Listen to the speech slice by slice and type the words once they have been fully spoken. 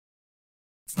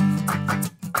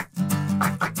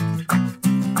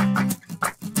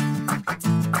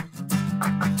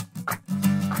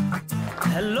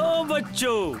Hello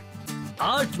बच्चों,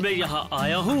 आज मैं यहाँ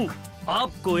आया हूँ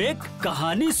आपको एक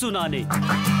कहानी सुनाने।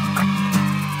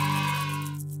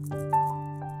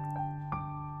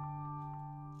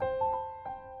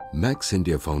 Max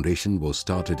India Foundation was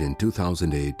started in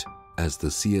 2008 as the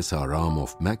CSR arm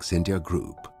of Max India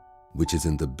Group, which is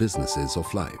in the businesses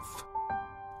of life.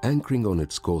 Anchoring on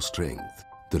its core strength,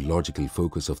 the logical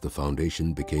focus of the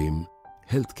foundation became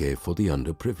healthcare for the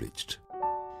underprivileged.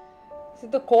 So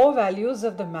the core values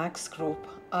of the Max Group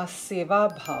are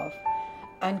Seva Bhav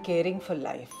and caring for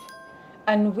life.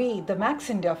 And we, the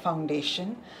Max India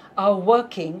Foundation, are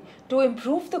working to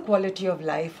improve the quality of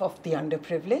life of the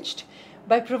underprivileged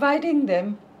by providing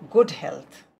them good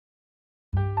health.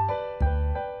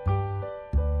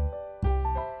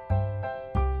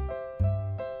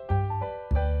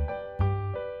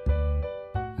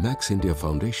 Max India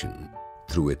Foundation,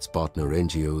 through its partner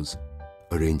NGOs,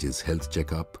 arranges health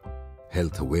checkup,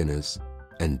 health awareness,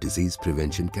 and disease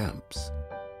prevention camps.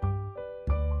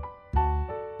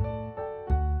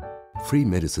 Free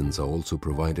medicines are also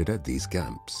provided at these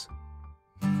camps.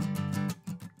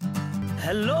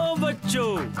 Hello बच्चों,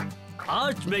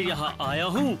 आज मैं यहाँ आया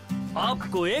हूँ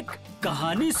आपको एक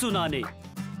कहानी सुनाने।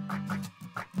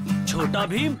 छोटा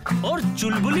भीम और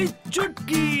चुलबुली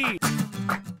चुटकी।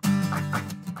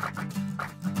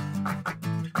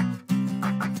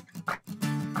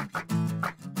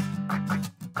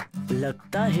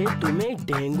 लगता है तुम्हें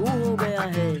डेंगू हो गया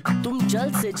है। तुम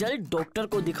जल्द से जल्द डॉक्टर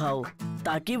को दिखाओ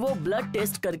ताकि वो ब्लड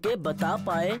टेस्ट करके बता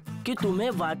पाए कि तुम्हें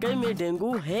वाकई में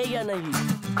डेंगू है या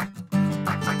नहीं।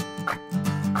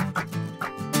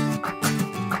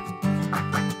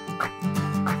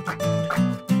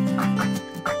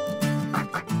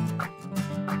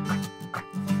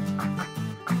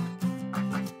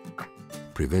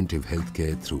 Preventive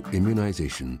healthcare through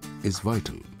immunization is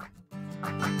vital.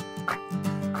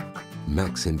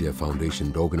 Max India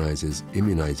Foundation organizes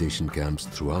immunization camps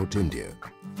throughout India.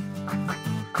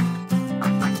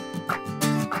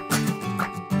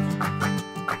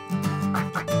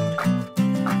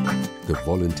 The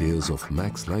volunteers of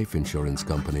Max Life Insurance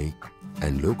Company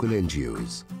and local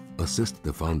NGOs assist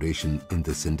the foundation in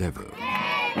this endeavor.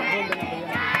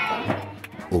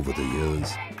 Over the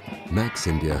years, Max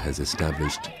India has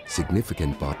established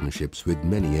significant partnerships with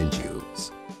many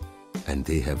NGOs, and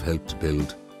they have helped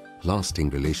build lasting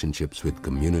relationships with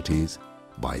communities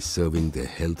by serving their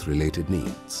health-related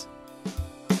needs.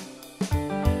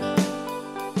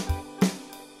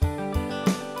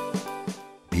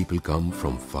 People come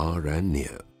from far and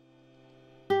near,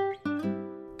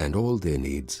 and all their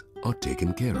needs are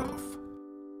taken care of.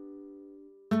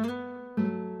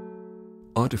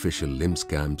 Artificial limbs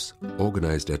camps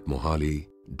organized at Mohali,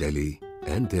 Delhi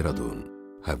and Dehradun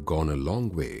have gone a long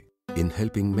way in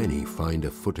helping many find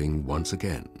a footing once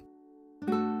again.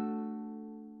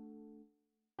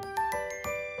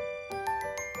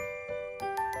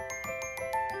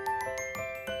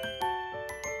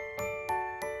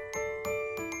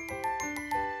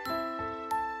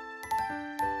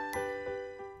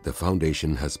 The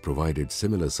foundation has provided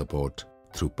similar support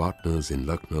through partners in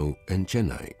Lucknow and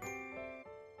Chennai.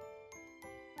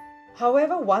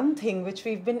 However, one thing which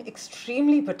we've been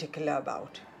extremely particular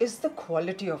about is the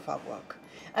quality of our work.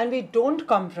 And we don't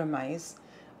compromise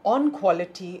on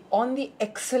quality, on the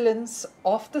excellence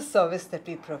of the service that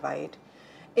we provide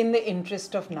in the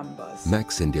interest of numbers.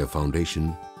 Max India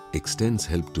Foundation extends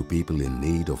help to people in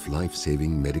need of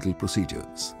life-saving medical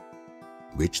procedures,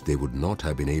 which they would not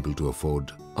have been able to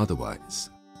afford otherwise.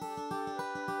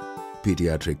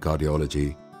 Pediatric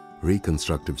cardiology,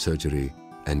 reconstructive surgery,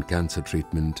 and cancer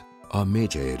treatment are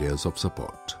major areas of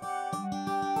support.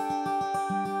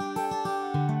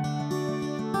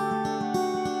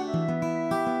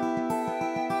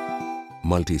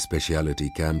 Multi-speciality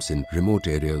camps in remote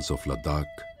areas of Ladakh,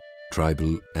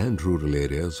 tribal and rural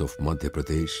areas of Madhya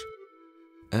Pradesh,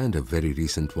 and a very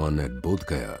recent one at Bodh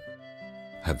Gaya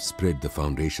have spread the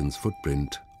foundation's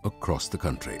footprint across the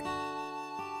country.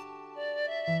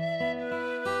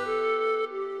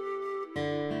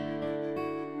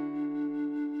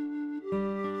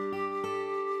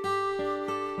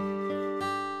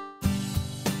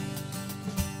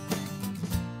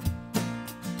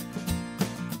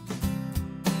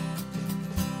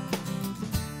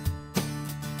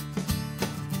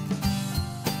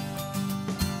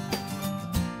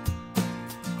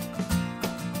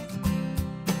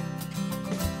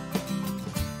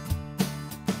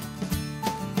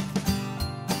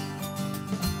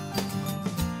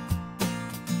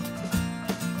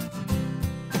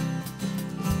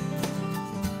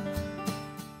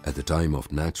 At the time of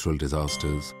natural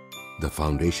disasters, the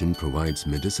foundation provides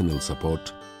medicinal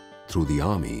support through the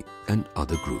army and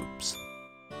other groups.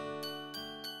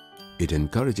 It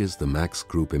encourages the Max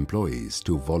Group employees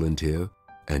to volunteer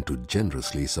and to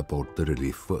generously support the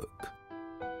relief work.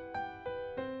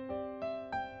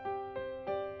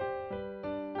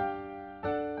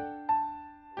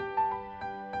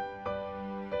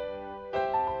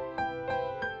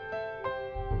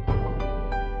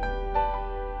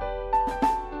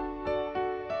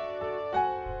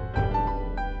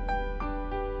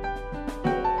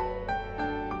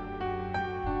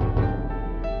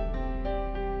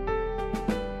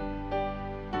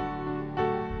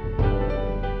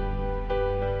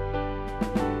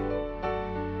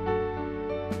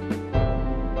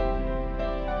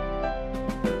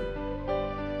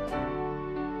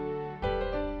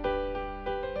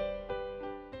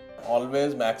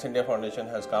 Always Max India Foundation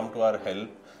has come to our help,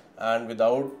 and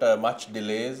without much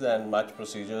delays and much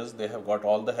procedures, they have got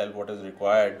all the help what is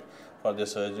required for the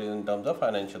surgery in terms of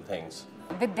financial things.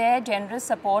 With their generous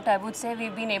support, I would say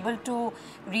we've been able to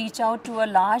reach out to a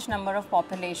large number of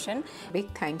population.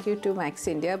 Big thank you to Max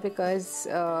India because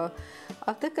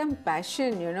of the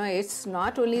compassion, it's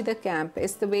not only the camp,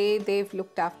 it's the way they've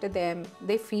looked after them,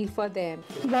 they feel for them.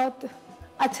 बहुत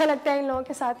अच्छा लगता है इन लोगों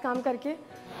के साथ काम करके।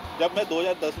 जब मैं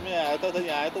 2010 में आया था सर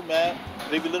यहाँ, तो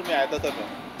मैं रेगुलर में आया था सर,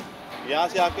 मैं यहाँ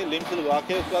से आके लिंक खुलवा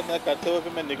के उसके बाद मैं करते हुए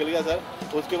फिर मैं निकल गया सर।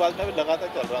 उसके बाद मैं लगातार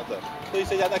चल रहा हूँ सर, तो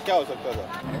इससे ज़्यादा क्या हो सकता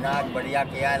था। इलाज बढ़िया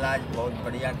किया, इलाज बहुत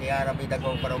बढ़िया किया, और अभी तक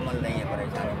ऊपर उमल नहीं है,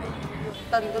 परेशानी नहीं।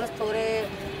 तंदुरुस्त हो रहे,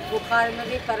 बुखार में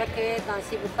भी फर्क है,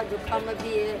 खांसी बुखार जुकाम में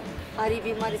भी है, सारी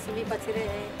बीमारी से भी बच रहे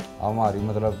हैं। हमारी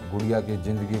मतलब गुड़िया की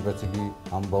जिंदगी बच गई,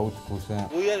 हम बहुत खुश हैं।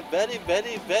 We are very,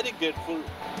 very, very grateful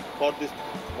for this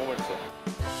moment, sir.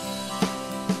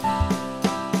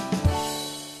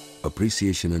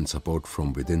 Appreciation and support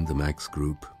from within the Max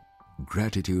Group,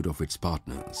 gratitude of its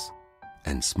partners,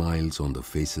 and smiles on the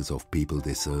faces of people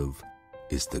they serve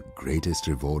is the greatest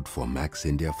reward for Max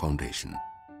India Foundation.